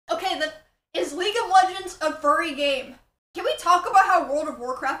Is League of Legends a furry game? Can we talk about how World of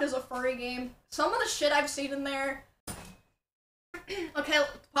Warcraft is a furry game? Some of the shit I've seen in there. Okay,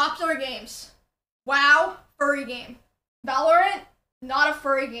 popular games. WoW, furry game. Valorant, not a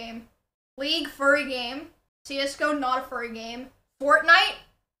furry game. League, furry game. CSGO, not a furry game. Fortnite,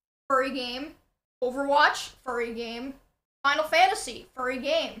 furry game. Overwatch, furry game. Final Fantasy, furry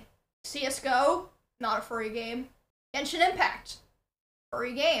game. CSGO, not a furry game. Genshin Impact,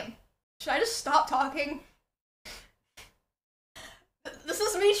 furry game. Should I just stop talking? This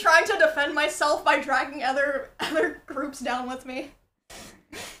is me trying to defend myself by dragging other groups down with me.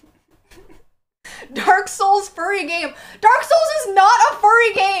 Dark Souls, furry game. Dark Souls is not a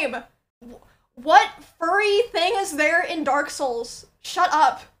furry game! What furry thing is there in Dark Souls? Shut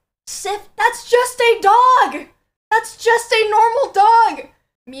up. Sif, that's just a dog! That's just a normal dog!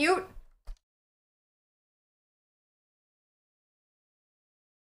 Mute.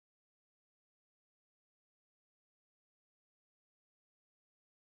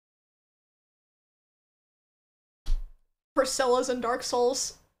 Priscilla's in Dark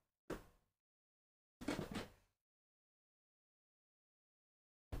Souls.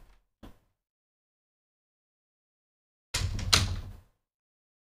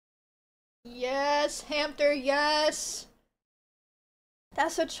 Yes, Hamter, yes!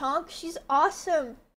 That's a chonk? She's awesome!